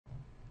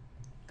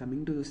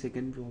Coming to the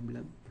second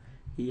problem,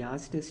 he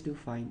asked us to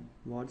find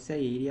what's the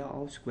area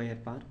of square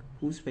park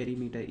whose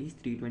perimeter is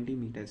 320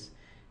 meters.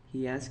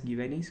 He has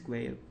given a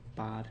square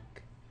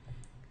park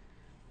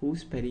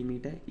whose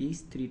perimeter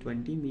is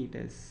 320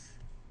 meters.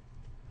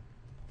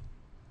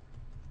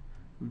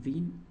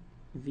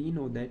 We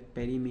know that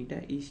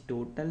perimeter is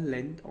total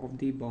length of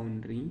the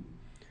boundary,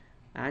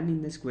 and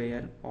in the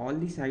square all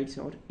the sides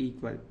are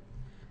equal.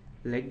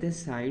 Let the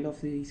side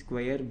of the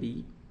square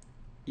be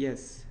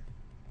S.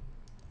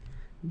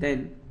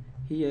 Then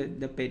here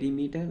the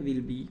perimeter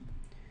will be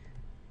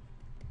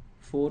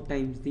 4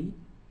 times the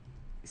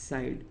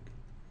side,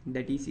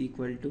 that is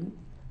equal to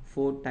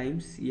 4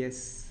 times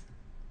S.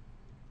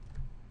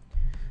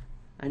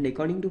 And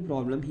according to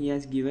problem, he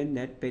has given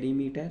that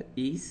perimeter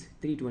is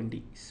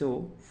 320.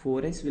 So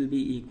 4S will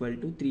be equal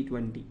to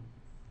 320.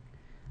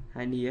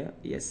 And here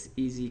S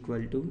is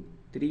equal to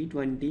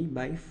 320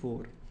 by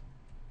 4.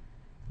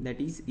 That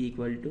is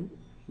equal to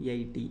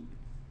 80.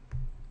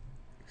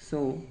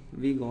 So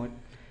we got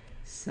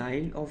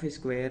side of a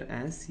square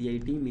as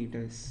 80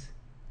 meters.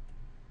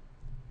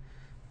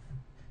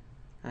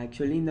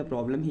 Actually, in the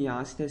problem he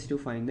asked us to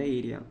find the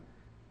area.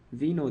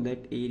 We know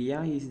that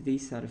area is the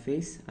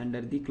surface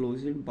under the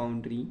closed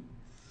boundary.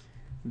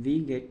 We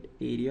get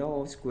area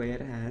of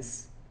square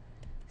as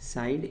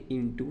side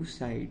into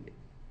side,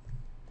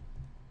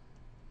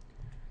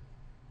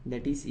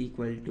 that is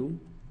equal to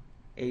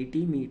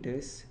 80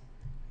 meters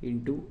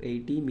into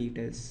 80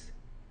 meters,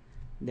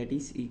 that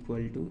is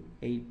equal to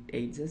 8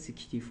 8 is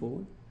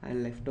 64,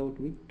 and left out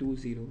with 2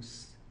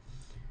 zeros.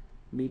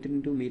 Meter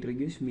into meter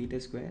gives meter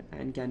square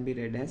and can be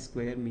read as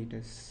square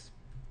meters.